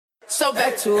So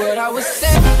back to what I was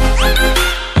saying.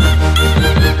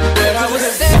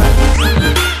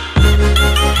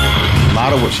 A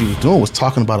lot of what she was doing was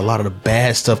talking about a lot of the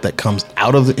bad stuff that comes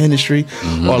out of the industry,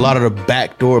 or a lot of the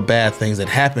backdoor bad things that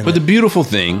happen. But the beautiful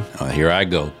thing, here I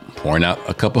go, pouring out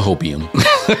a cup of hopium.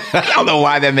 I don't know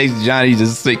why that makes Johnny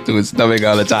just sick to his stomach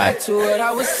all the time. Back to what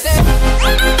I was saying.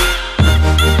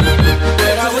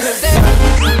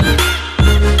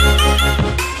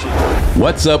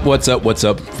 What's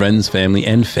up, friends, family,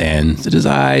 and fans? It is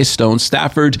I, Stone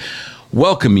Stafford,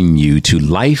 welcoming you to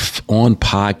Life on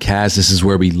Podcast. This is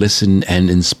where we listen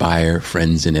and inspire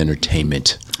friends in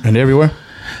entertainment. And everywhere?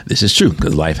 This is true,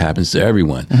 because life happens to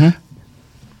everyone. Mm-hmm.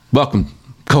 Welcome,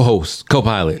 co-host,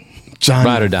 co-pilot, Johnny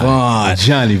Ride or Die. Vaughn.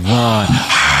 Johnny Vaughn.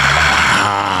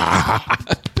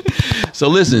 So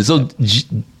listen,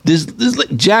 this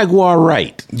like Jaguar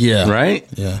Wright. Yeah. Right?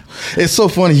 Yeah. It's so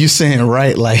funny you saying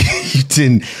right like you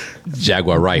didn't.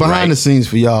 Jaguar Wright, Behind right? the scenes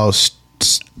for y'all.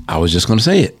 I was just going to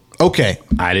say it. Okay.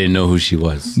 I didn't know who she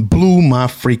was. Blew my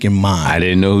freaking mind. I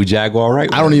didn't know who Jaguar Wright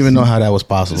was. I don't even know how that was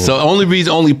possible. So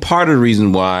only part of the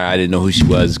reason why I didn't know who she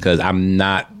was because I'm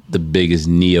not the biggest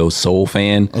neo soul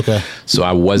fan. Okay. So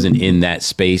I wasn't in that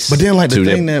space. But then, like, the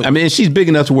thing that... I mean, she's big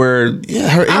enough to where...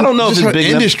 Yeah, I don't know if it's her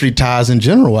big industry enough. ties in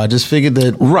general. I just figured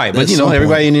that... Right, but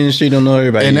everybody in the industry don't know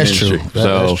everybody and in the that's industry. true.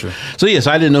 That's true. So yes,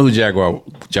 I didn't know who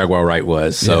Jaguar Wright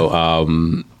was. So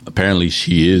apparently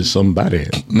she is somebody.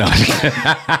 No.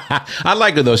 I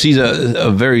like her, though. She's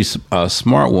a very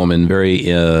smart woman, very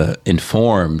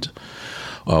informed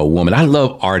woman. I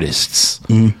love artists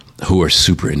who are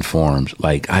super informed.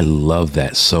 Like, I love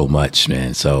that so much,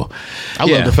 man. So I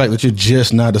love the fact that you're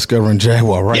just now discovering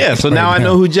Jaguar Wright. Yeah, so now I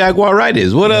know who Jaguar Wright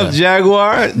is. What up,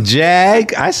 Jaguar?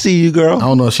 Jag, I see you, girl. I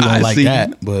don't know if she don't like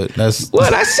that, but that's...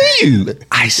 What? I see you.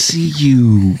 I see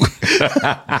you.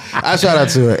 I shout out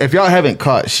to her. If y'all haven't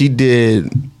caught, she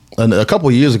did... A couple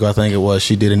of years ago, I think it was,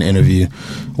 she did an interview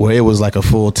where it was like a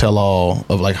full tell-all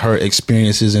of like her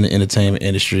experiences in the entertainment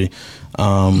industry.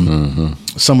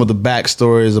 Some of the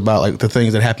backstories about like the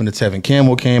things that happened to Tevin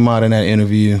Campbell came out in that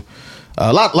interview.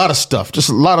 A lot of stuff, just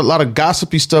a lot of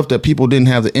gossipy stuff that people didn't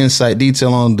have the insight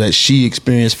detail on that she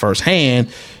experienced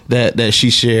firsthand that she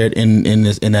shared in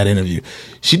that interview.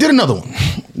 She did another one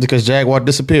because Jaguar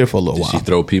disappeared for a little while. She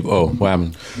throw people? Oh, what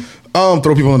happened?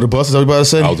 Throw people under the bus, is that what you about to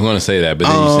say? I was going to say that, but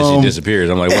then you said she disappears.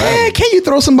 I'm like, what happened? Can you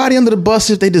throw somebody under the bus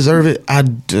if they deserve it? I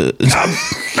mean,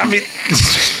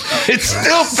 it's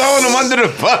still throwing them under the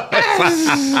bus.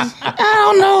 I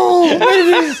don't know.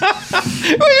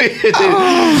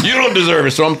 You don't deserve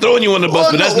it, so I'm throwing you under the bus,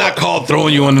 but that's not called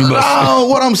throwing you under the bus. No,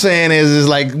 what I'm saying is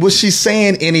like, was she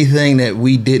saying anything that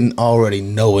we didn't already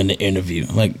know in the interview?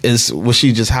 Like, was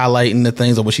she just highlighting the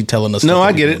things, or was she telling us? No,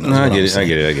 I get it. I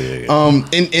get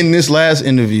it. In this last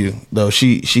interview, though,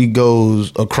 she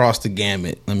goes across the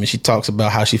gamut. I mean, she talks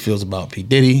about how she feels about P.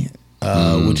 Diddy,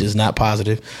 which is not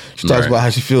positive. She talks about how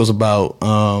she feels about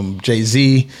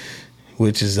Jay-Z,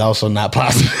 which is also not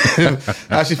positive.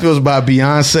 How she feels about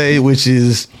Beyonce, which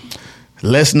is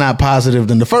less not positive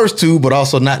than the first two, but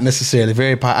also not necessarily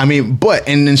very positive. I mean,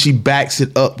 and then she backs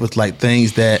it up with like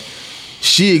things that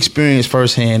she experienced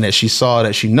firsthand, that she saw,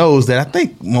 that she knows, that I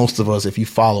think most of us, if you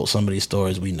followed some of these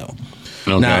stories, we know.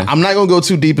 Okay. Now, I'm not going to go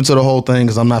too deep into the whole thing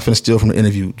because I'm not going to steal from the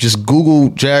interview. Just Google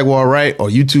Jaguar Wright or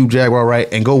YouTube Jaguar Wright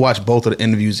and go watch both of the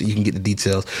interviews and you can get the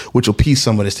details, which will piece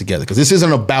some of this together because this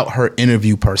isn't about her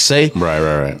interview per se.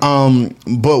 Right.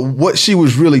 But what she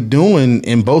was really doing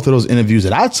in both of those interviews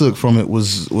that I took from it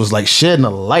was like shedding a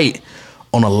light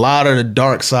on a lot of the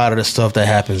dark side of the stuff that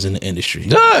happens in the industry.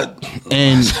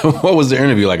 And so what was the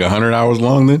interview, like 100 hours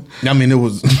long then? I mean, it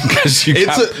was plenty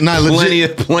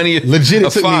of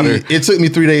legit. fodder. It took me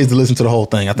 3 days to listen to the whole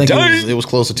thing. I think it was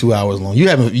close to 2 hours long.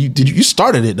 You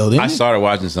started it though, didn't you? I started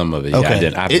watching some of it. Okay. Yeah, I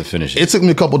did. I have to finish it. It took me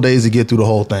a couple days to get through the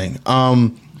whole thing.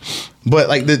 But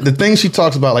like the things she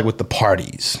talks about, like with the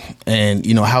parties and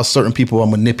you know how certain people are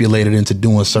manipulated into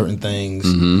doing certain things.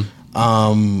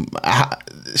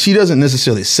 She doesn't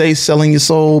necessarily say selling your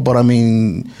soul, but I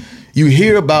mean, you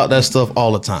hear about that stuff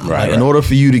all the time. Right. In order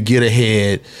for you to get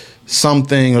ahead,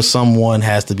 something or someone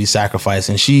has to be sacrificed,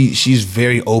 and she's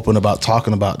very open about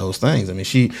talking about those things. I mean,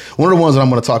 one of the ones that I'm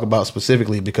going to talk about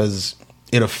specifically because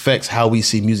it affects how we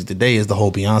see music today is the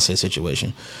whole Beyonce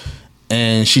situation.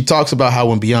 And she talks about how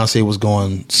when Beyonce was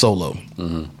going solo,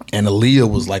 and Aaliyah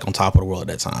was like on top of the world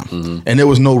at that time, and there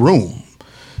was no room.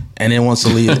 And then once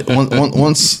Aaliyah,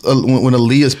 when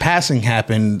Aaliyah's passing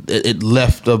happened, it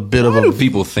left a bit of a. Why do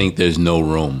people think there's no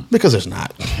room? Because there's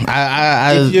not.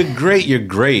 If you're great, you're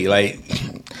great. Like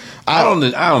I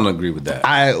don't agree with that.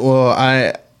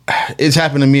 it's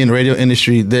happened to me in the radio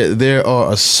industry. There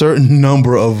are a certain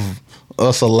number of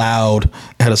us allowed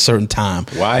at a certain time.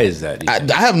 Why is that?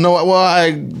 I have no.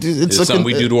 Well, it's something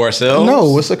we do to ourselves.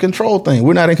 No, it's a control thing.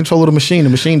 We're not in control of the machine. The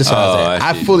machine decides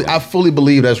that. I fully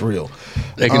believe that's real.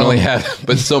 They can only have,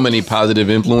 but so many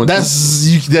positive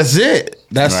influences. That's it.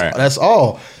 That's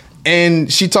all.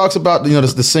 And she talks about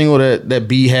the single that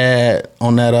B had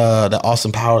on that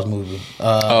Austin Powers movie.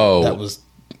 That was.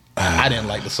 I didn't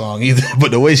like the song either,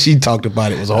 but the way she talked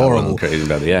about it was horrible. I'm crazy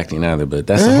about the acting either, but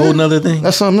that's a whole nother thing.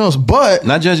 That's something else. But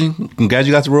not judging. I'm glad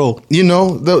you got the role.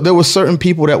 There were certain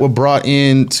people that were brought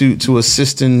in to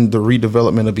assist in the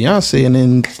redevelopment of Beyonce, and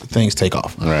then things take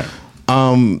off. Right.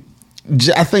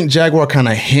 I think Jaguar kind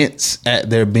of hints at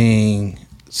there being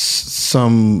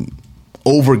some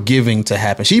overgiving to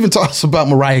happen. She even talks about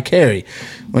Mariah Carey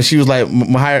when she was like,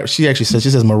 she actually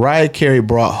says Mariah Carey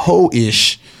brought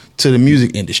ho-ish to the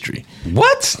music industry.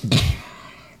 What?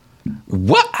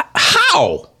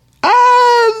 How?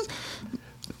 I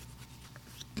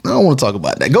don't want to talk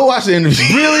about that. Go watch the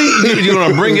interview. Really? You're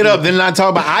going to bring it up, then not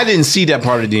talk about? I didn't see that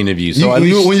part of the interview. So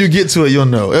when you get to it, you'll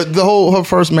know. Her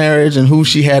first marriage and who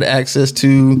she had access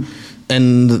to,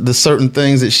 and the certain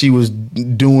things that she was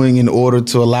doing in order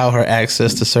to allow her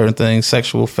access to certain things,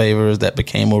 sexual favors that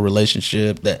became a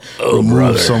relationship that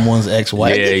removed someone's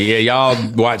ex-wife. Yeah, y'all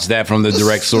watch that from the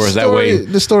direct source. That way,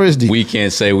 the story is deep. We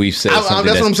can't say we've said something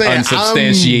that's what I'm saying.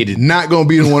 Unsubstantiated. I'm not going to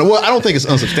be the one. Well, I don't think it's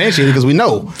unsubstantiated because we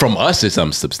know. From us, it's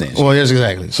unsubstantiated. Well, yes,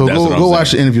 exactly. So go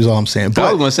watch the interviews, all I'm saying. But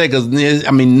I was going to say, because,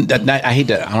 I mean, I hate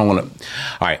that. I don't want to.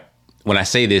 All right. When I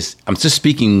say this, I'm just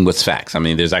speaking what's facts. I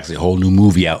mean, there's actually a whole new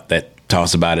movie out that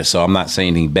talks about it, so I'm not saying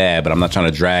anything bad, but I'm not trying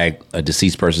to drag a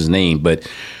deceased person's name. But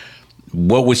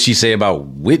what would she say about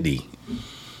Whitney?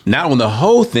 Not on the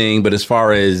whole thing, but as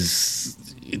far as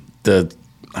the,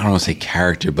 I don't want to say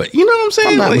character, but you know what I'm saying?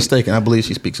 I'm not mistaken. I believe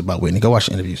she speaks about Whitney. Go watch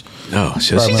the interviews. No,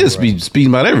 she just be speaking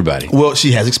about everybody. Well,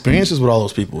 she has experiences with all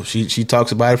those people. She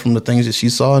talks about it from the things that she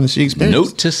saw and she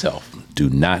experienced. Note to self: do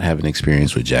not have an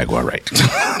experience with Jaguar Wright.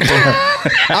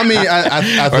 I mean, I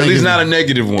think or at least not a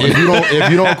negative one. If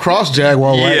you don't cross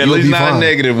Jaguar Wright, at least not a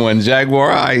negative one.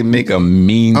 Jaguar, I make a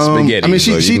mean spaghetti. I mean,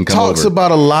 she talks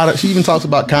about a lot of. She even talks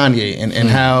about Kanye and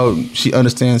how she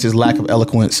understands his lack of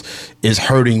eloquence is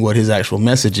hurting what his actual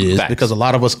message is. Facts. Because a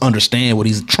lot of us understand what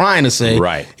he's trying to say.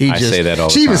 Right. I say that all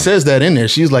the time. She even says that in there.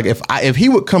 She's like, if he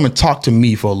would come and talk to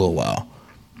me for a little while,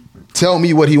 tell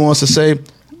me what he wants to say,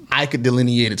 I could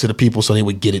delineate it to the people so they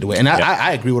would get it away. And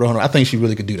I agree with her. I think she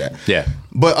really could do that. Yeah.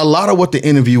 But a lot of what the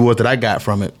interview was that I got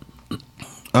from it,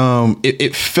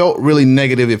 it felt really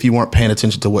negative if you weren't paying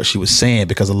attention to what she was saying,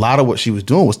 because a lot of what she was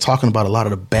doing was talking about a lot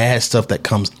of the bad stuff that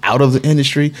comes out of the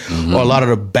industry, or a lot of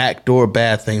the backdoor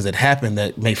bad things that happen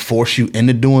that may force you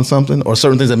into doing something, or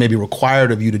certain things that may be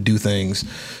required of you to do things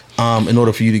in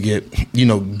order for you to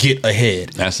get ahead.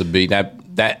 That's a big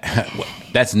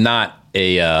that's not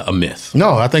a myth.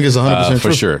 No, I think it's 100% true.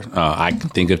 For sure. I can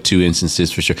think of 2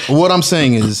 instances for sure. What I'm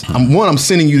saying is, I'm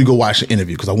sending you to go watch the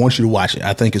interview because I want you to watch it.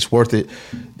 I think it's worth it.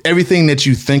 Everything that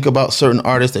you think about certain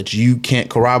artists that you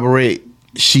can't corroborate,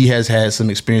 she has had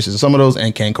some experiences in some of those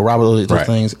and can corroborate those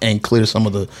things and clear some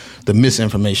of the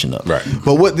misinformation up. Right.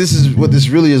 But what this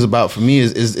really is about for me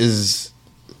is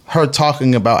her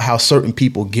talking about how certain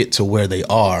people get to where they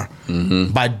are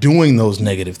by doing those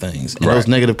negative things and those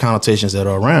negative connotations that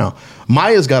are around.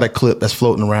 Maya's got a clip that's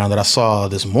floating around that I saw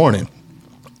this morning,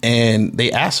 and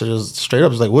they asked her just straight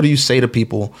up, it's like, what do you say to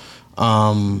people,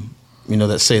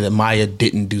 that say that Maya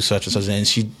didn't do such and such? And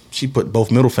she put both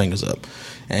middle fingers up.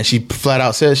 And she flat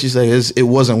out said, she's like, it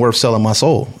wasn't worth selling my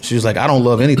soul. She was like, I don't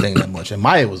love anything that much. And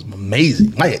Maya was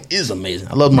amazing. Maya is amazing.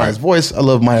 I love Maya's voice. I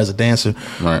love Maya as a dancer.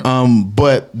 Right.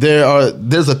 But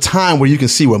there's a time where you can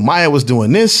see where Maya was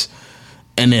doing this,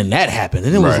 and then that happened.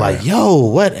 And it was like, yo,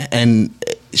 what? And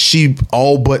she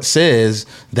all but says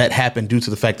that happened due to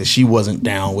the fact that she wasn't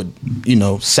down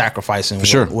with, sacrificing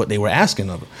what they were asking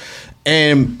of her.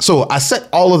 And so I set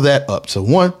all of that up. So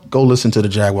one, go listen to the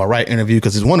Jaguar Wright interview,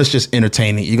 because one, it's just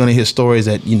entertaining. You're going to hear stories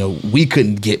that, we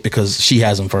couldn't get because she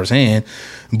has them firsthand.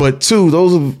 But two,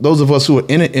 those of us who are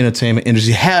in the entertainment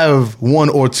industry have 1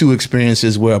 or 2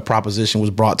 experiences where a proposition was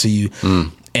brought to you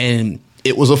and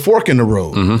it was a fork in the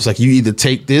road. It's like, you either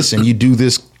take this and you do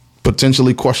this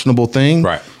potentially questionable thing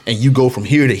and you go from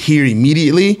here to here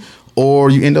immediately, or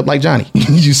you end up like Johnny.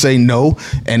 You say no,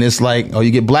 and it's like, you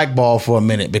get blackballed for a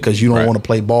minute because you don't want to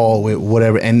play ball with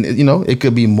whatever. And, it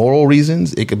could be moral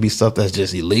reasons. It could be stuff that's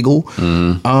just illegal.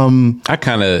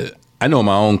 I know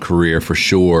my own career for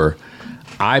sure.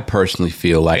 I personally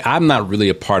feel like I'm not really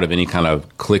a part of any kind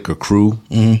of clique or crew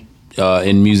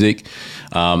in music.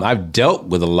 I've dealt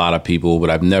with a lot of people, but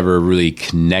I've never really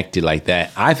connected like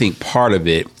that. I think part of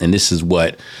it, and this is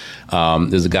what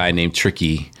there's a guy named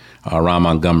Tricky. Ron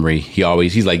Montgomery, he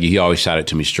always shot it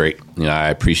to me straight. I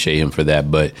appreciate him for that.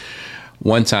 But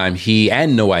one time he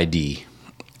and No ID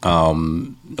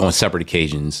on separate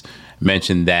occasions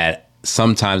mentioned that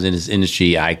sometimes in this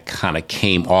industry I kind of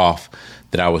came off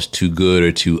that I was too good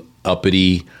or too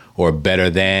uppity or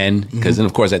better than, because then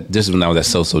of course this is when I was at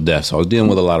So Def, so I was dealing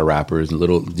with a lot of rappers and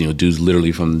little dudes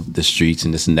literally from the streets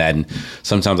and this and that, and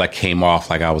sometimes I came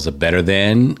off like I was a better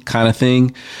than kind of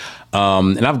thing.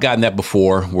 And I've gotten that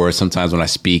before, where sometimes when I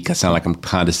speak, I sound like I'm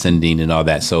condescending and all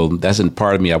that. So that's a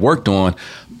part of me I worked on.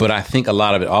 But I think a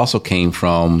lot of it also came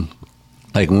from,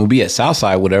 like, when we'll be at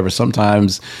Southside, whatever,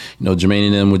 sometimes, Jermaine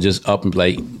and them would just up and be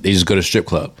like, they just go to strip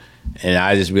club. And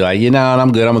I just be like,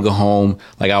 I'm good. I'm going to go home.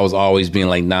 Like, I was always being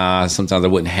like, nah. Sometimes I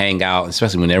wouldn't hang out,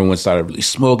 especially when everyone started really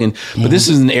smoking. But this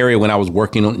is an area when I was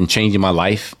working on and changing my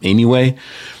life anyway.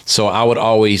 So I would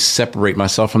always separate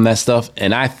myself from that stuff.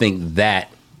 And I think that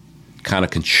kind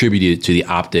of contributed to the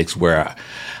optics where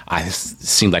I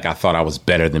seemed like I thought I was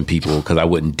better than people because I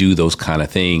wouldn't do those kind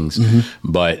of things.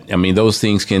 But I mean, those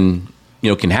things can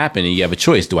happen, and you have a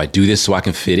choice. Do I do this so I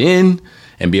can fit in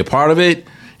and be a part of it?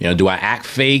 Do I act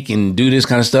fake and do this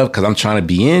kind of stuff because I'm trying to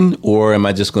be in, or am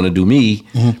I just going to do me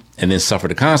and then suffer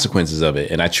the consequences of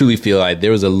it? And I truly feel like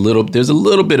there's a little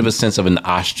bit of a sense of an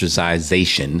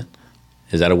ostracization.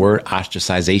 Is that a word?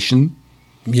 Ostracization?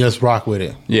 Yes, rock with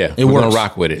it. Yeah, we're going to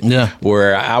rock with it. Yeah.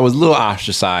 Where I was a little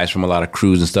ostracized from a lot of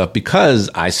crews and stuff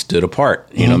because I stood apart.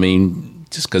 You know what I mean?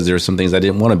 Just because there were some things I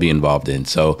didn't want to be involved in.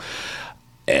 So,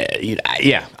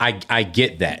 I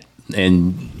get that.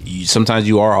 And sometimes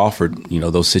you are offered,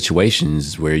 those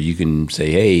situations where you can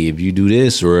say, hey, if you do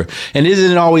this, and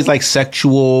isn't it always like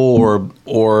sexual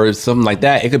or something like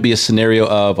that? It could be a scenario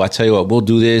of, I tell you what, we'll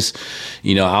do this.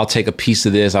 I'll take a piece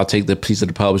of this. I'll take the piece of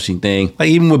the publishing thing. Like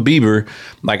even with Bieber,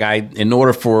 in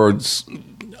order for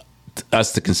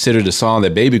us to consider the song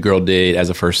that Baby Girl did as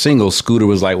a first single, Scooter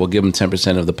was like, well, give him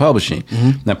 10% of the publishing.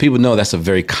 Now, people know that's a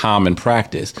very common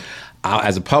practice.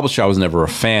 As a publisher, I was never a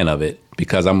fan of it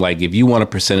because I'm like, if you want a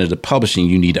percentage of the publishing,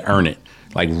 you need to earn it.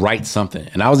 Like, write something.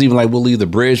 And I was even like, we'll leave the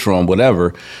bridge for him,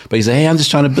 whatever. But he said, hey, I'm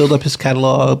just trying to build up his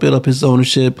catalog, build up his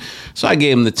ownership. So I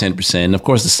gave him the 10%. And of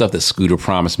course, the stuff that Scooter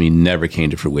promised me never came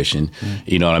to fruition.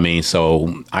 You know what I mean?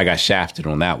 So I got shafted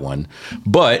on that one.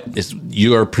 But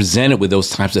you're presented with those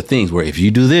types of things where if you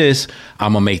do this,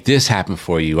 I'm going to make this happen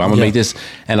for you. I'm going to make this.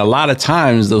 And a lot of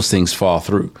times those things fall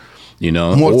through.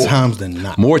 More times than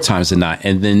not. More times than not.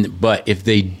 And then, but if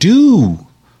they do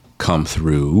come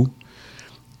through,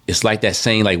 it's like that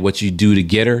saying, like, what you do to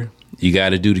get her, you got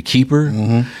to do to keep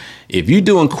her. If you're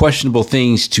doing questionable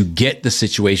things to get the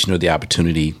situation or the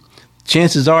opportunity,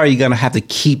 chances are you're going to have to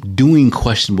keep doing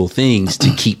questionable things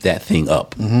to keep that thing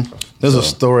up. There's a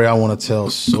story I want to tell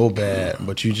so bad,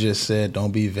 but you just said,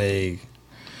 don't be vague.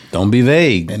 Don't be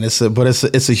vague. And it's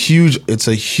a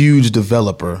huge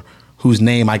developer whose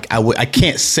name I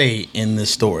can't say in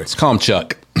this story. Let's call him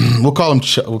Chuck. We'll call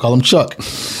him Chuck.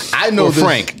 I know or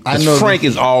Frank. Frank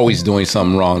is always doing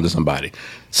something wrong to somebody.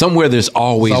 Somewhere there's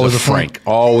always a Frank.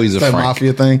 Always a Frank. That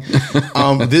mafia thing.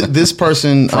 This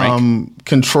person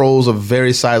controls a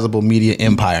very sizable media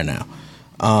empire now.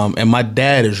 And my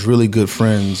dad is really good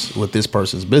friends with this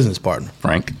person's business partner.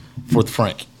 Frank.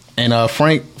 And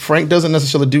Frank doesn't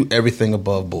necessarily do everything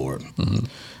above board.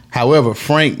 However,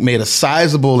 Frank made a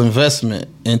sizable investment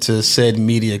into said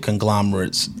media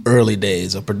conglomerate's early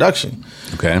days of production.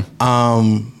 Okay.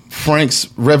 Frank's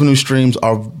revenue streams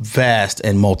are vast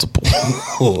and multiple.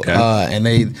 Okay. And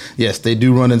they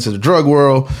do run into the drug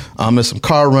world. There's some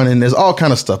car running. There's all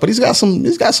kind of stuff. But he's got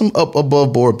some up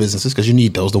above board businesses because you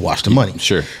need those to wash the money.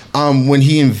 Sure. When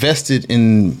he invested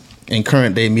in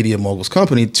current day Media Moguls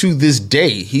Company, to this day,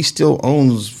 he still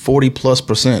owns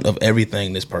 40+% of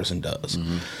everything this person does.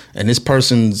 And this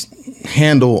person's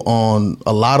handle on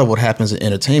a lot of what happens in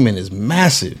entertainment is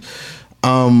massive.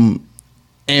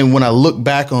 And when I look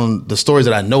back on the stories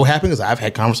that I know happened, because I've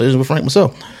had conversations with Frank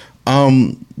myself,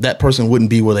 that person wouldn't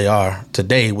be where they are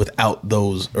today without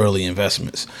those early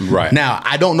investments. Right. Now,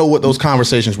 I don't know what those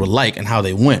conversations were like and how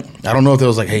they went. I don't know if it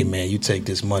was like, hey, man, you take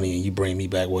this money and you bring me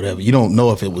back whatever. You don't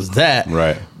know if it was that.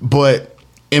 Right. But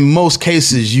in most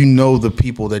cases, the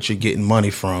people that you're getting money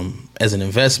from as an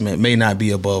investment may not be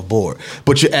above board.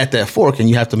 But you're at that fork and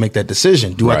you have to make that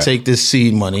decision. Do I take this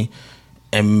seed money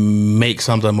and make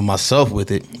something of myself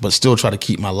with it, but still try to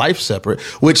keep my life separate,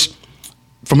 which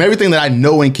from everything that I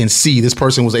know and can see, this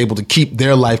person was able to keep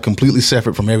their life completely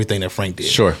separate from everything that Frank did.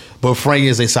 Sure. But Frank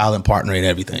is a silent partner in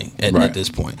everything at Right. this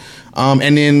point.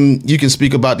 And then you can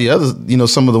speak about the others,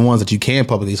 some of the ones that you can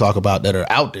publicly talk about that are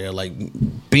out there. Like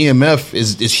BMF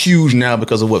is huge now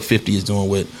because of what 50 is doing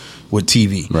with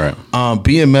TV. Right.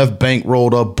 BMF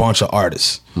bankrolled a bunch of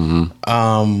artists.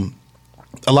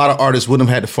 A lot of artists wouldn't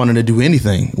have had the funding to do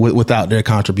anything without their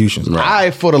contributions. Right.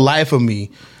 I, for the life of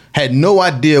me, had no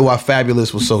idea why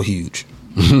Fabulous was so huge.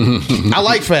 I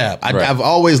like Fab. I've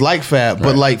always liked Fab,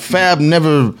 but like Fab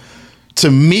never,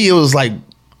 to me, it was like,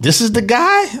 this is the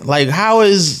guy? Like, how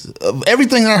is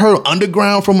everything I heard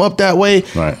underground from up that way?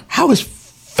 Right. How is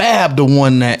Fab the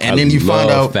one that, and then you find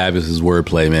out Fabulous's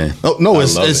wordplay, man. Oh, no,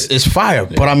 it's fire.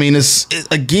 Yeah. But I mean,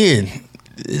 again,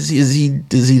 is he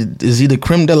the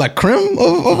creme de la creme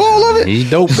of all of it? He's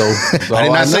dope though. I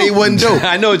did not say he wasn't dope.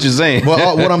 I know what you're saying.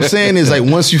 Well, what I'm saying is like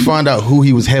once you find out who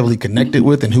he was heavily connected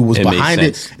with and who was behind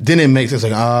it, then it makes sense.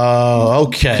 Like, oh,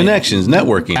 okay, connections,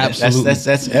 networking. Absolutely,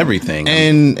 that's everything.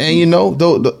 And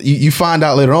you find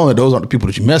out later on that those aren't the people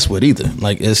that you mess with either.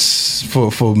 Like it's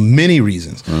for many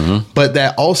reasons, but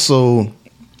that also.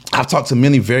 I've talked to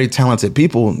many very talented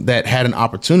people that had an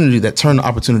opportunity that turned the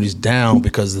opportunities down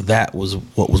because that was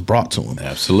what was brought to them.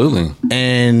 Absolutely.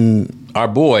 And our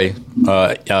boy,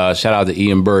 shout out to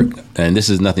Ian Burke, and this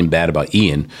is nothing bad about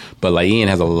Ian, but like Ian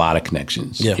has a lot of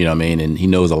connections, yeah. You know what I mean? And he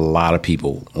knows a lot of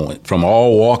people from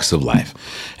all walks of life.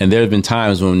 And there have been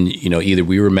times when, either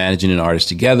we were managing an artist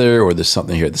together or there's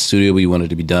something here at the studio we wanted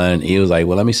to be done. And he was like,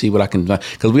 well, let me see what I can do.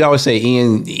 Because we always say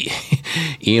Ian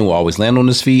will always land on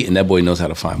his feet, and that boy knows how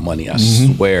to find money, I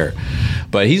swear.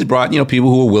 But he's brought, people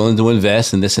who are willing to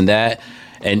invest and this and that.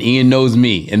 And Ian knows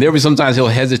me. And there'll be sometimes he'll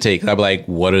hesitate because I'll be like,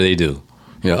 what do they do?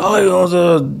 It's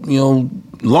a,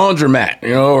 laundromat,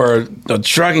 or a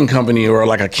trucking company or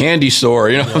like a candy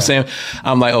store, what I'm saying?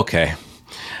 I'm like, okay.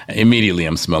 Immediately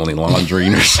I'm smelling laundry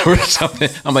or something.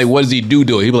 I'm like, what does he do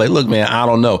to it? He'll be like, look, man, I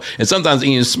don't know. And sometimes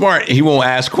Ian's smart. He won't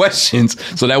ask questions.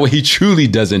 So that way he truly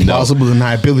doesn't know. Possible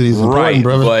deniability is important, right,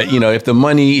 brother. But, if the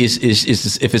money is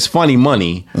if it's funny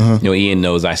money, Ian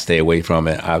knows I stay away from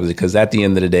it, obviously, because at the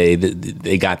end of the day,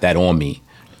 they got that on me.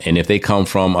 And if they come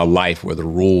from a life where the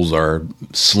rules are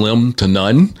slim to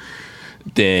none,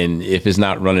 then if it's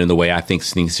not running the way I think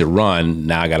it needs to run,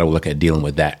 now I got to look at dealing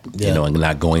with that, and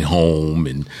not going home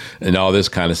and all this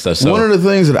kind of stuff. So one of the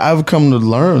things that I've come to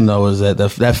learn though is that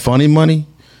that funny money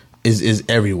is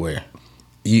everywhere.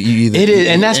 It is,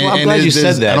 and that's why I'm glad you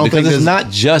said that, because it's not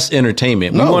just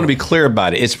entertainment. We want to be clear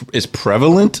about it. It's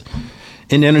prevalent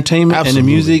in entertainment and in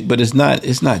music, but it's not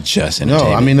just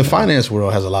entertainment. No, I mean the finance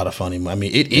world has a lot of funny money. I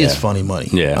mean it is funny money.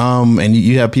 Yeah. And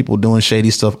you have people doing shady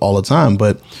stuff all the time,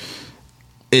 but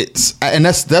that's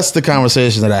the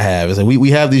conversation that I have is that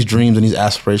we have these dreams and these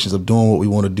aspirations of doing what we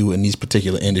want to do in these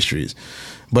particular industries.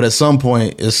 But at some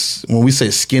point, it's when we say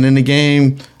skin in the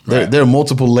game, there are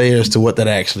multiple layers to what that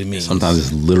actually means. Sometimes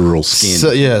it's literal skin.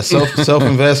 Self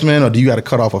investment, or do you got to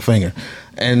cut off a finger?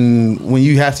 And when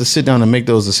you have to sit down and make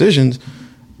those decisions,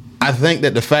 I think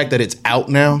that the fact that it's out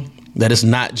now, that it's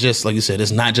not just, like you said,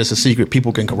 it's not just a secret.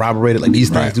 People can corroborate it. Like these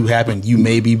things do happen. You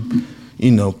may be,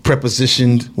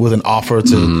 prepositioned with an offer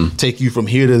to take you from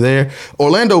here to there.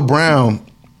 Orlando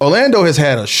has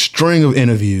had a string of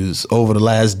interviews over the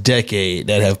last decade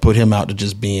that have put him out to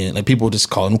just being, like, people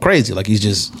just call him crazy. Like he's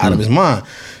just out of his mind.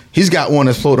 He's got one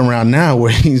that's floating around now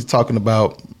where he's talking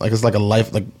about, like, it's like a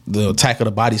life, like the Attack of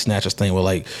the Body Snatchers thing, where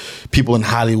like people in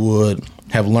Hollywood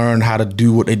have learned how to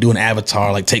do what they do in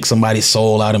Avatar, like take somebody's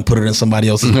soul out and put it in he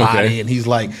else's body. And he's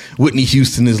like, Whitney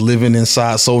Houston is living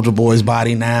inside Soulja Boy's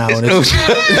body now. And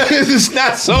it's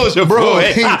not Soulja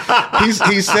Boy.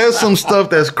 He says some stuff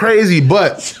that's crazy,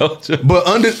 but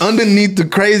underneath the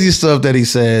crazy stuff that he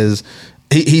says,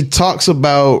 he talks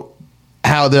about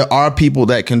how there are people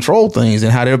that control things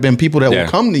and how there have been people that will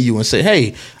come to you and say,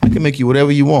 hey, I can make you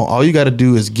whatever you want. All you got to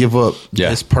do is give up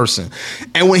this person.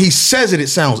 And when he says it, it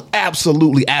sounds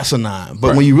absolutely asinine.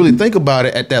 But when you really think about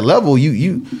it at that level,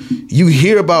 you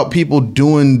hear about people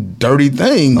doing dirty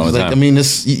things. Like, I mean,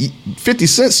 this 50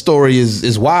 Cent story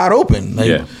is wide open.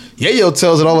 Like, Yayo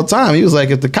tells it all the time. He was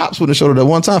like, if the cops would have showed it at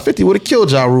one time, 50 would have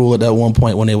killed Ja Rule at that one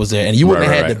point when they was there. And you wouldn't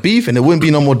have had the beef and there wouldn't be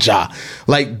no more Ja.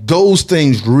 Like, those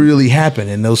things really happen.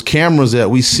 And those cameras that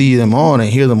we see them on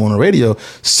and hear them on the radio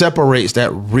separates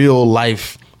that real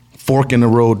life fork in the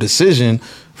road decision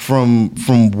from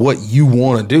what you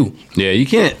want to do. Yeah, you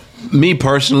can't, me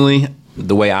personally,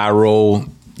 the way I roll,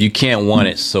 you can't want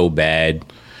it so bad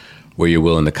where you're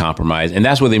willing to compromise. And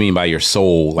that's what they mean by your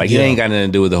soul. Like, it ain't got nothing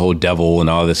to do with the whole devil and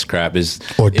all this crap.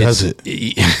 Or does it?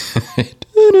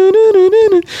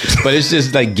 But it's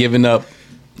just like giving up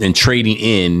and trading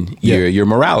in your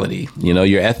morality,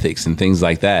 your ethics and things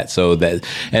like that. So that,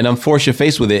 and unfortunately you're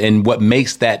faced with it. And what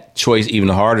makes that choice even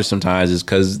harder sometimes is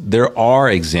because there are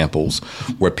examples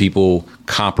where people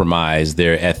compromise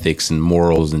their ethics and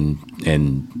morals and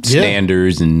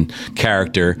standards and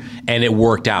character, and it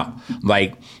worked out.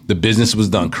 Like, the business was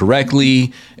done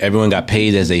correctly. Everyone got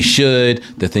paid as they should.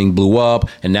 The thing blew up,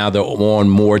 and now they're on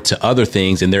more to other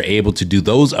things, and they're able to do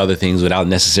those other things without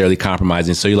necessarily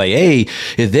compromising. So you're like, hey,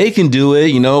 if they can do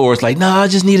it, or it's like, no, I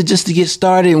just needed just to get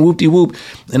started and whoop-de-whoop.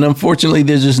 And unfortunately,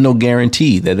 there's just no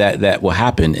guarantee that will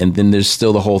happen. And then there's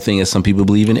still the whole thing, as some people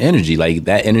believe in energy. Like,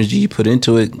 that energy you put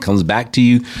into it comes back to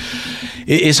you.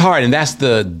 It's hard, and that's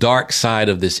the dark side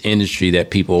of this industry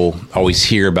that people always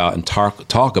hear about and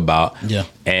talk about. Yeah.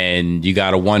 And you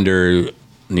got to wonder,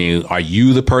 are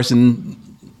you the person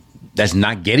that's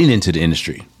not getting into the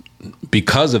industry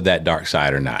because of that dark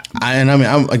side or not? I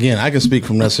can speak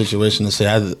from that situation and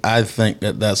say I think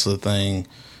that that's the thing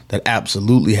that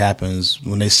absolutely happens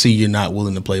when they see you're not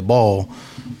willing to play ball.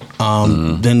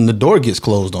 Then the door gets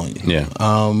closed on you. Yeah.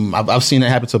 I've seen it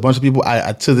happen to a bunch of people.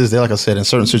 I to this day, like I said, in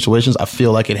certain situations, I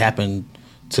feel like it happened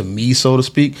to me, so to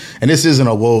speak. And this isn't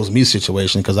a woe's me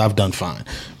situation because I've done fine.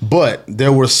 But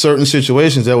there were certain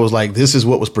situations that was like, this is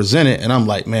what was presented. And I'm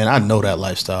like, man, I know that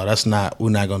lifestyle. We're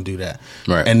not going to do that.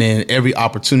 Right. And then every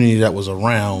opportunity that was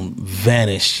around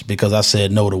vanished because I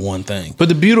said no to one thing. But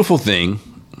the beautiful thing,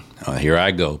 here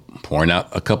I go, pouring out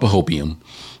a cup of hopium.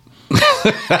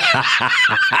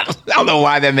 I don't know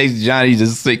why that makes Johnny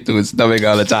just sick to his stomach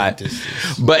all the time.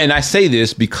 And I say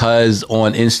this because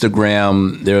on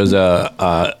Instagram there's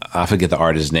I forget the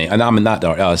artist's name. And I'm not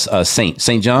the Saint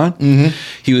John. Mm-hmm.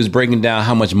 He was breaking down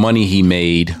how much money he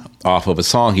made off of a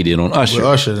song he did on Usher. With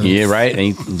Usher. Yeah, right.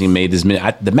 And he made this.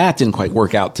 The math didn't quite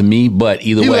work out to me, but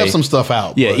either way, he left some stuff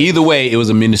out. Yeah, either way, it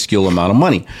was a minuscule amount of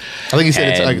money. I think he said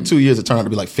it's like 2 years. It turned out to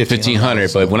be like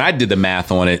 $1,500. But when I did the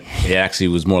math on it, it actually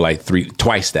was more like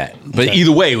twice that. But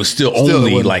either way, it was still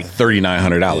only like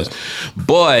 $3,900.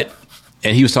 Yeah.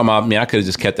 And he was talking about, I could have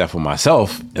just kept that for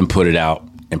myself and put it out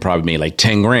and probably made like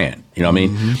 $10,000. You know what I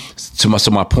mean?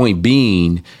 So my point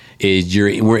being is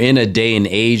we're in a day and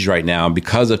age right now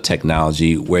because of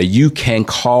technology where you can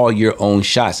call your own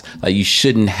shots. Like, you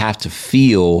shouldn't have to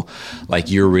feel like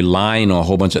you're relying on a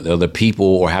whole bunch of other people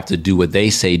or have to do what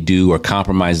they say do or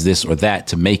compromise this or that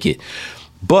to make it.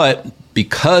 But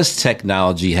because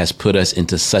technology has put us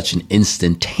into such an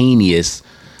instantaneous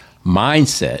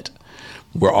mindset,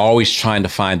 we're always trying to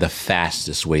find the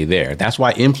fastest way there. That's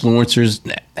why influencers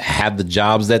have the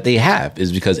jobs that they have,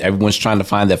 is because everyone's trying to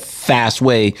find the fast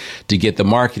way to get the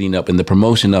marketing up and the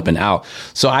promotion up and out.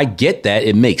 So I get that.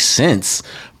 It makes sense.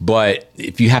 But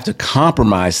if you have to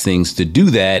compromise things to do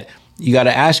that, you got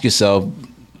to ask yourself,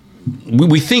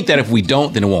 we think that if we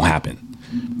don't, then it won't happen.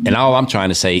 And all I'm trying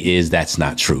to say is that's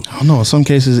not true. I don't know. In some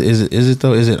cases, is it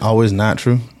though? Is it always not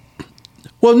true?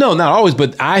 Well, no, not always,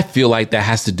 but I feel like that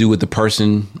has to do with the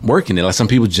person working it. Like, some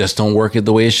people just don't work it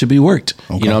the way it should be worked.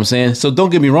 Okay. You know what I'm saying? So don't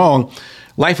get me wrong.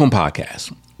 Life on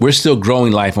Podcast. We're still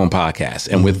growing Life on Podcast.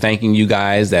 And we're thanking you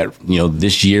guys that,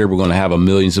 this year we're going to have 1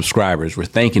 million subscribers. We're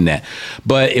thanking that.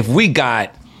 But if we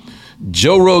got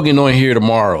Joe Rogan on here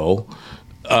tomorrow,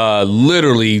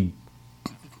 literally,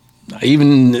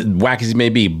 even whack as he may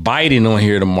be, Biden on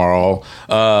here tomorrow,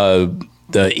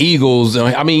 the Eagles,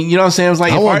 I mean, you know what I'm saying? It's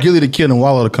like, I want Gilly the Kid and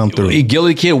Wallow to come through.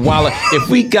 Gilly the Kid, Wallow.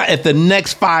 If the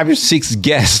next 5 or 6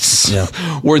 guests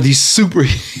were these super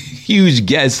huge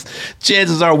guests,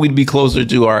 chances are we'd be closer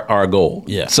to our goal.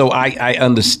 Yeah. So I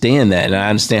understand that, and I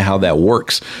understand how that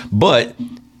works. But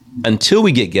until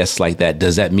we get guests like that,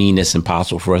 does that mean it's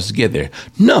impossible for us to get there?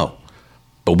 No.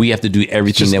 But we have to do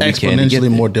everything that we can to get there.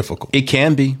 Exponentially more difficult. It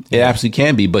can be. It absolutely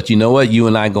can be. But you know what? You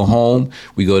and I go home.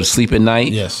 We go to sleep at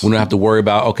night. Yes. We don't have to worry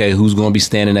about, okay, who's going to be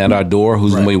standing at our door?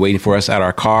 Who's going to be waiting for us at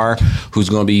our car? Who's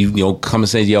going to be, come and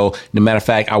say, yo, no matter of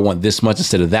fact, I want this much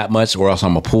instead of that much, or else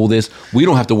I'm going to pull this. We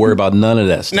don't have to worry about none of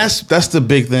that stuff. And that's the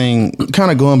big thing.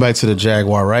 Kind of going back to the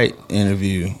Jaguar Wright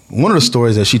interview, one of the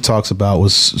stories that she talks about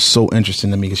was so interesting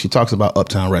to me because she talks about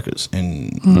Uptown Records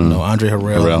and Andre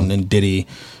Harrell and then Diddy.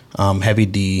 Heavy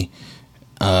D,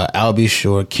 Al B.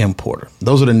 Sure, Kim Porter.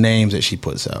 Those are the names that she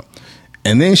puts out.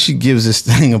 And then she gives this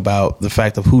thing about the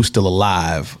fact of who's still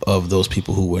alive of those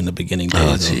people who were in the beginning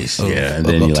days. And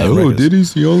then you're like,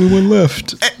 Diddy's the only one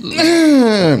left.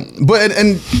 But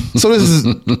so this is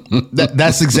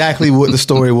that's exactly what the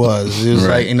story was. It was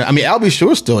like, Al B.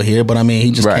 Sure's still here, but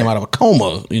he just came out of a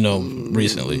coma,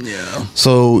 recently. Yeah.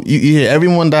 So you hear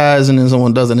everyone dies and then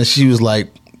someone does, and then she was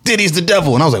like, Diddy's the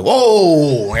devil. And I was like,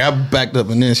 whoa. I backed up.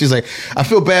 And then she's like, I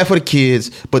feel bad for the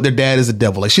kids, but their dad is the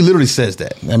devil. Like, she literally says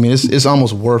that. I mean, it's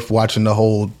almost worth watching the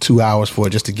whole 2 hours for it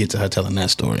just to get to her telling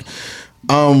that story.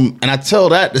 And I tell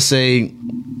that to say,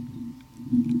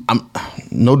 I'm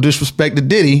no disrespect to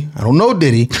Diddy. I don't know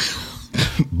Diddy.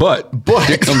 But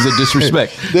here comes the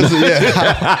disrespect.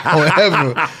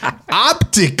 However,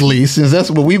 optically, since that's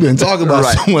what we've been talking about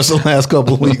so much the last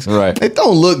couple of weeks, it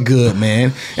don't look good,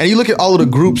 man. And you look at all of the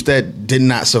groups that did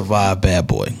not survive Bad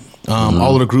Boy.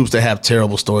 All of the groups that have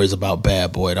terrible stories about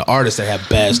Bad Boy, the artists that have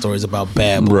bad stories about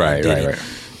Bad Boy. Right.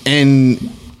 And,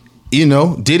 you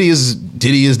know, Diddy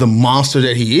is the monster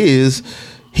that he is.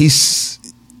 He's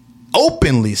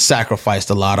openly sacrificed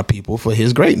a lot of people for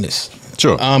his greatness.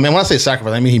 Sure. And when I say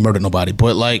sacrifice, I mean he murdered nobody.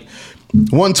 But like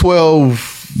 112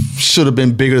 should have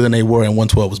been bigger than they were, and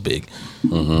 112 was big.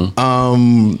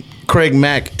 Craig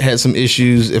Mack had some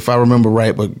issues, if I remember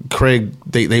right, but Craig,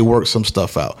 they worked some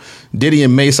stuff out. Diddy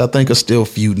and Mace, I think, are still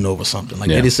feuding over something. Like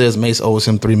Diddy says Mace owes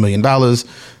him $3 million.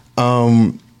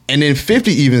 And then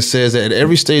 50 even says that at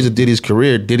every stage of Diddy's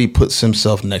career, Diddy puts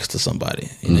himself next to somebody.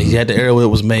 You know, he had the era where it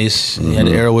was Mace. He had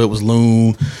the era where it was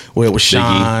Loon, where it was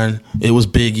Sean, it was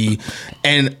Biggie.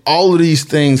 And all of these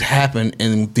things happen,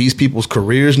 and these people's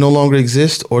careers no longer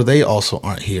exist, or they also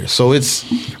aren't here. So it's...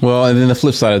 Well, and then the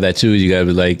flip side of that, too, is you got to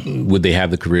be like, would they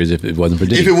have the careers if it wasn't for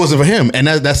Diddy? If it wasn't for him. And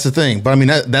that's the thing. But I mean,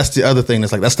 that's the other thing.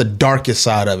 That's the darkest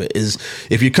side of it, is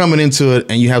if you're coming into it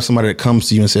and you have somebody that comes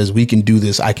to you and says, we can do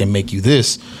this, I can make you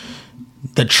this,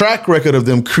 the track record of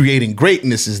them creating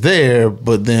greatness is there,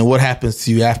 but then what happens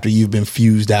to you after you've been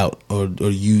fused out or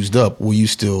used up? Will you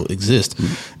still exist?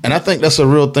 And I think that's a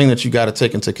real thing that you got to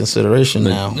take into consideration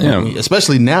now, I mean,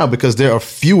 especially now, because there are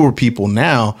fewer people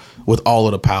now with all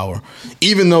of the power.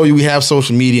 Even though we have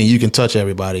social media and you can touch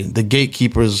everybody, the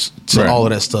gatekeepers to all of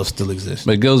that stuff still exist.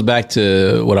 But it goes back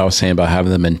to what I was saying about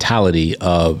having the mentality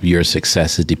of your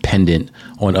success is dependent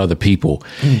on other people.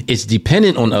 It's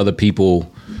dependent on other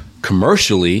people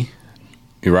commercially,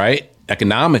 right?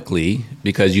 Economically,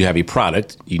 because you have a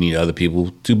product, you need other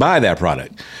people to buy that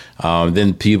product.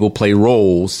 Then people play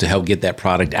roles to help get that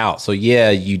product out. So yeah,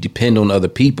 you depend on other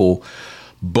people,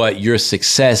 but your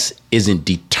success isn't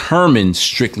determined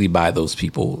strictly by those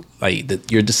people.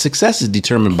 Like your success is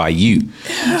determined by you.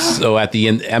 Yeah. So at the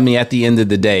end of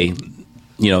the day,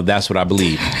 you know, that's what I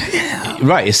believe.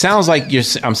 Right. It sounds like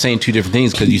I'm saying two different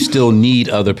things, because you still need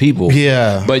other people.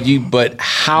 Yeah. But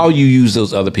how you use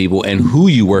those other people and who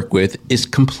you work with is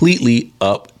completely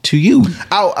up to you.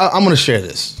 I'm going to share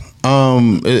this.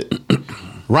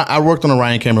 I worked on a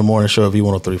Ryan Cameron morning show at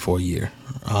V103 for a year.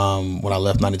 When I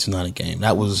left 92.9 Game.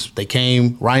 They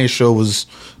came, Ryan's show was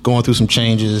going through some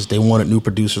changes. They wanted new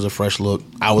producers, a fresh look.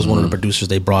 I was one of the producers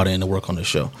they brought in to work on the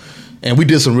show. And we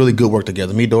did some really good work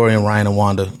together. Me, Dorian, Ryan, and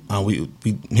Wanda.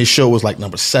 His show was like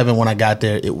number 7 when I got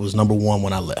there. It was number 1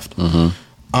 when I left.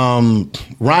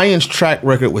 Ryan's track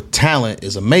record with talent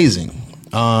is amazing.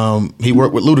 He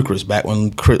worked with Ludacris back when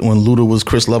Luda was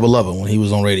Chris Lover when he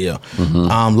was on radio.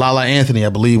 Lala Anthony, I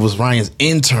believe, was Ryan's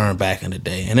intern back in the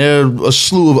day. And there are a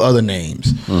slew of other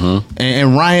names.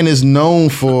 And Ryan is known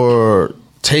for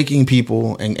taking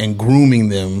people and grooming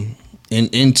them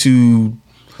into,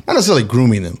 not necessarily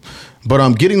grooming them,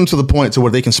 but getting them to the point to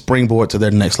where they can springboard to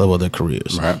their next level of their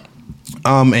careers. Right.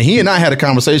 And he and I had a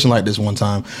conversation like this one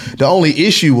time. The only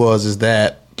issue is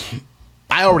that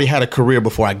I already had a career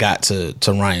before I got to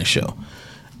Ryan's show.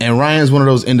 And Ryan's one of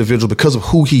those individuals, because of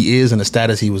who he is and the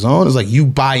status he was on, it's like, you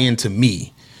buy into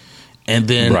me, and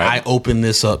then I open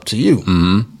this up to you.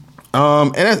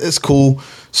 And it's cool.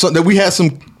 So that we had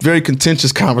some very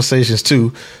contentious conversations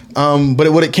too.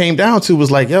 But what it came down to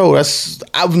was like,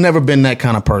 I've never been that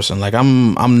kind of person. Like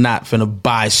I'm not finna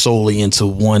buy solely into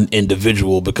one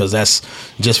individual, because that's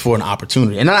just for an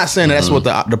opportunity. And I'm not saying that's what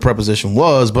the preposition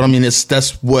was, but I mean,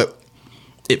 that's what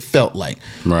it felt like.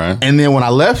 Right. And then when I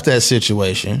left that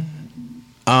situation,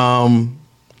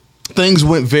 things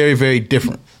went very, very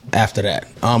different after that.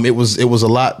 It was a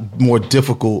lot more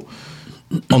difficult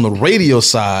on the radio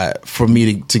side for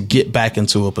me to get back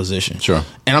into a position. Sure.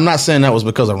 And I'm not saying that was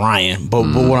because of Ryan, but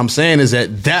what I'm saying is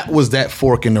that was that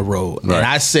fork in the road. Right. And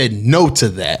I said no to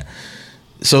that.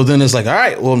 So then it's like, all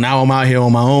right, well, now I'm out here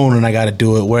on my own and I got to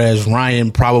do it. Whereas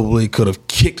Ryan probably could have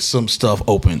kicked some stuff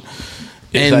open.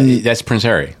 And that's Prince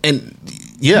Harry. And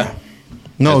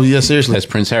seriously. That's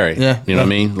Prince Harry. Yeah. You know what I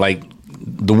mean? Like,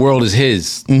 the world is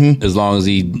his as long as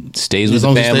he stays with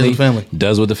the family,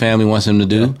 does what the family wants him to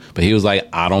do. Yeah. But he was like,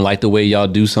 I don't like the way y'all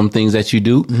do some things that you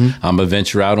do. I'm going to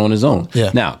venture out on his own. Yeah.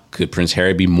 Now, could Prince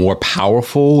Harry be more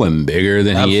powerful and bigger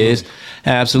than he is?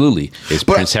 Absolutely. Is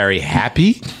Prince Harry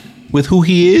happy? with who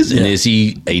he is? And is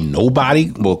he a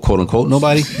nobody? Well, quote unquote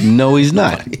nobody? No, he's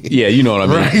not. Yeah, you know what I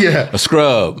mean. Right, yeah. A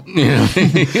scrub. You know?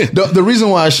 The reason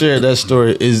why I shared that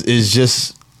story is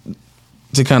just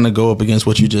to kind of go up against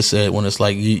what you just said, when it's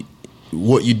like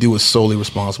what you do is solely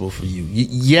responsible for you.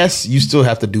 Yes, you still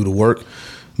have to do the work,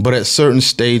 but at certain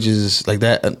stages like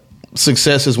that,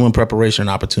 success is when preparation and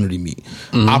opportunity meet.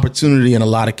 Mm-hmm. Opportunity in a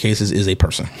lot of cases is a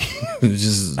person.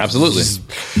 Absolutely.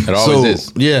 It always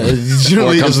is. Yeah.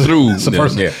 Or it comes through. It's a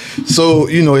person. Yeah. So,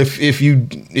 if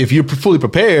you're fully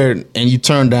prepared and you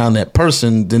turn down that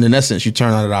person, then in essence you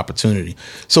turn on that opportunity.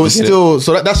 So it's still,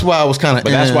 that's why I was kind of. But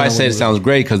that's why I said it sounds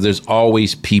great, because there's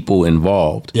always people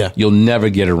involved. Yeah. You'll never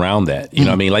get around that. You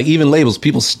know what I mean? Like even labels,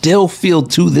 people still feel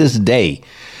to this day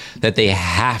that they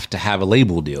have to have a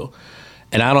label deal.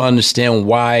 And I don't understand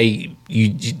why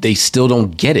they still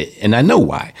don't get it. And I know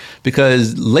why.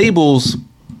 Because labels,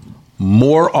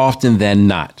 more often than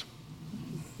not,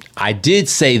 I did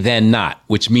say than not,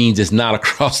 which means it's not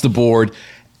across the board,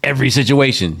 every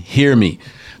situation. Hear me.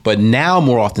 But now,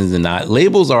 more often than not,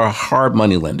 labels are hard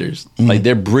money lenders. Like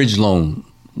they're bridge loan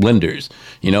lenders.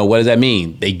 You know, what does that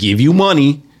mean? They give you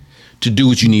money to do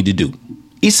what you need to do.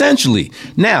 Essentially.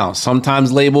 Now,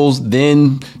 sometimes labels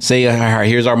then say, all right,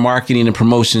 here's our marketing and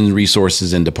promotion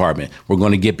resources and department. We're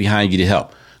going to get behind you to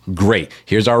help. Great.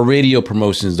 Here's our radio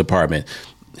promotions department.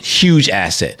 Huge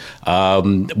asset.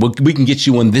 We can get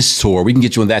you on this tour. We can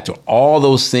get you on that tour. All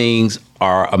those things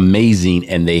are amazing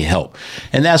and they help.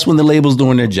 And that's when the label's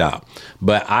doing their job.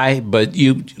 But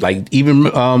you, like even,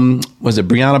 was it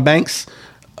Brianna Banks?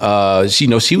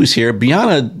 She was here.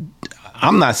 Brianna,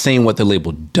 I'm not saying what the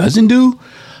label doesn't do,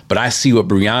 but I see what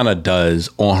Brianna does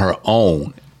on her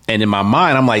own. And in my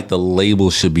mind, I'm like, the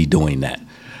label should be doing that.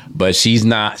 But she's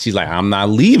not. She's like, I'm not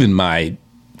leaving my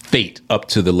fate up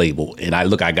to the label. And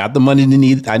I got the money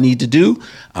I need to do.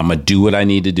 I'm going to do what I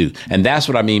need to do. And that's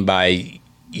what I mean by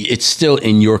it's still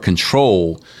in your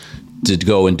control to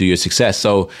go and do your success.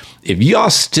 So if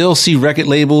y'all still see record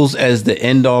labels as the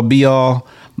end all be all,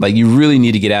 like you really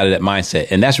need to get out of that mindset.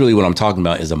 And that's really what I'm talking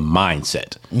about is a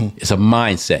mindset. It's a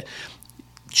mindset.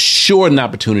 Sure, an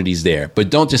opportunity's there, but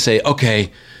don't just say,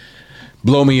 okay,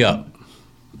 blow me up.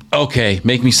 Okay,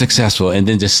 make me successful, and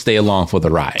then just stay along for the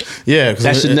ride. Yeah,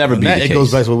 that should never be the case. It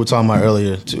goes back to what we were talking about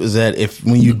earlier, too, is that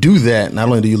when you do that, not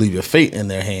only do you leave your fate in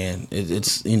their hand,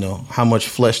 it's how much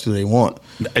flesh do they want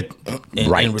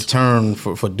in return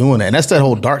for doing that. And that's that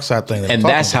whole dark side thing. And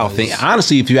that's how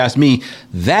honestly, if you ask me,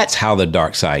 that's how the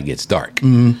dark side gets dark,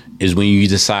 is when you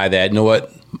decide that, you know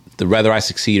what, whether I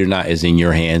succeed or not is in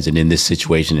your hands and in this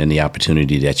situation and the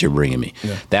opportunity that you're bringing me.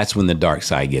 Yeah. That's when the dark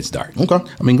side gets dark. Okay.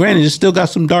 I mean, granted, it's still got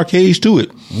some dark haze to it,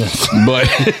 but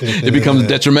it becomes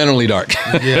detrimentally dark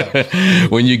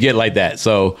when you get like that.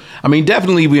 So, I mean,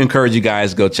 definitely we encourage you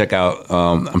guys to go check out,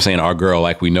 I'm saying our girl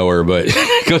like we know her, but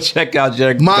go check out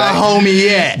Jaguar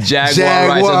Right. Jaguar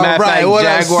Right. So, matter of fact,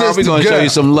 Jaguar, we're going to show you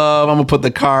some love. I'm going to put the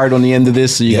card on the end of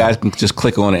this so you guys can just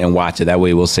click on it and watch it. That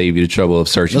way we'll save you the trouble of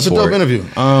searching for it. That's a dope interview.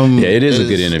 Yeah, it is a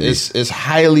good interview. It's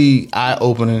highly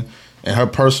eye-opening, and her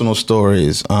personal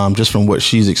stories, just from what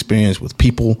she's experienced with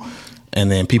people,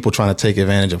 and then people trying to take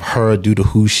advantage of her due to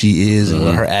who she is and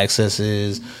what her access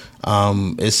is.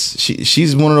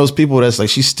 She's one of those people that's like,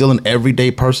 she's still an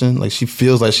everyday person. Like, she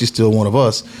feels like she's still one of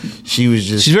us.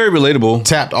 She's very relatable.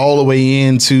 Tapped all the way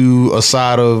into a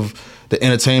side of the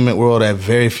entertainment world that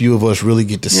very few of us really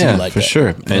get to see like for that.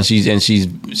 Sure. And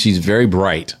she's very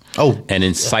bright. And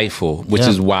insightful, which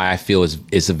is why I feel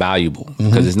it's valuable,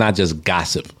 because it's not just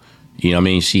gossip. You know what I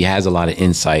mean? She has a lot of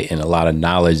insight and a lot of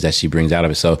knowledge that she brings out of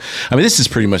it. So, I mean, this is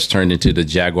pretty much turned into the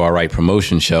Jaguar Right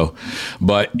promotion show.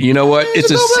 But you know what?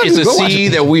 It's a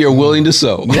seed that we are willing to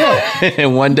sow. Yeah.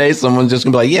 And one day someone's just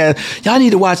going to be like, yeah, y'all need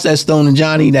to watch that Stone and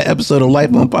Johnny, that episode of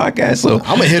Life on Podcast. So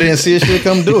I'm going to hit her and see if she'll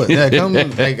come do it. Yeah, come.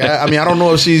 I mean, I don't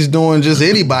know if she's doing just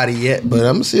anybody yet, but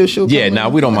I'm going to see if she'll come. Yeah,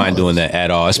 we don't mind doing that at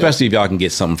all, especially if y'all can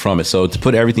get something from it. So to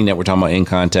put everything that we're talking about in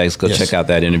context, go check out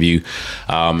that interview.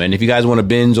 And if you guys want to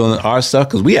binge on our stuff,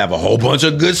 because we have a whole bunch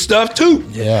of good stuff too.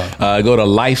 Go to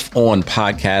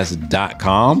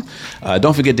lifeonpodcast.com.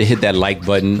 Don't forget to hit that like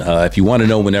button. If you want to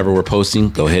know whenever we're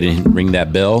posting, go ahead and ring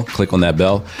that bell, click on that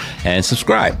bell, and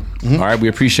subscribe. All right, we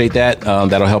appreciate that.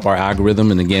 That'll help our algorithm.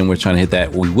 And again, we're trying to hit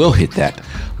that. We will hit that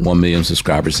 1 million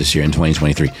subscribers this year in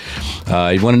 2023. You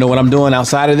want to know what I'm doing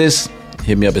outside of this?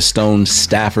 Hit me up at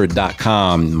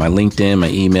stonestafford.com. My LinkedIn, my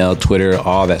email, Twitter,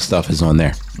 all that stuff is on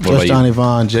there. Just Johnny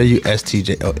Vaughn,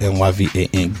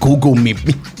 JUSTJLNYVAN. Google me.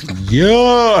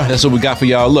 Yeah. That's what we got for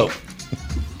y'all. Look,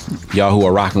 y'all who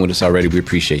are rocking with us already, we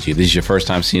appreciate you. If this is your first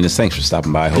time seeing us, thanks for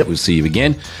stopping by. I hope we'll see you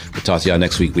again. We'll talk to y'all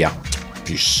next week. We out.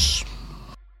 Peace.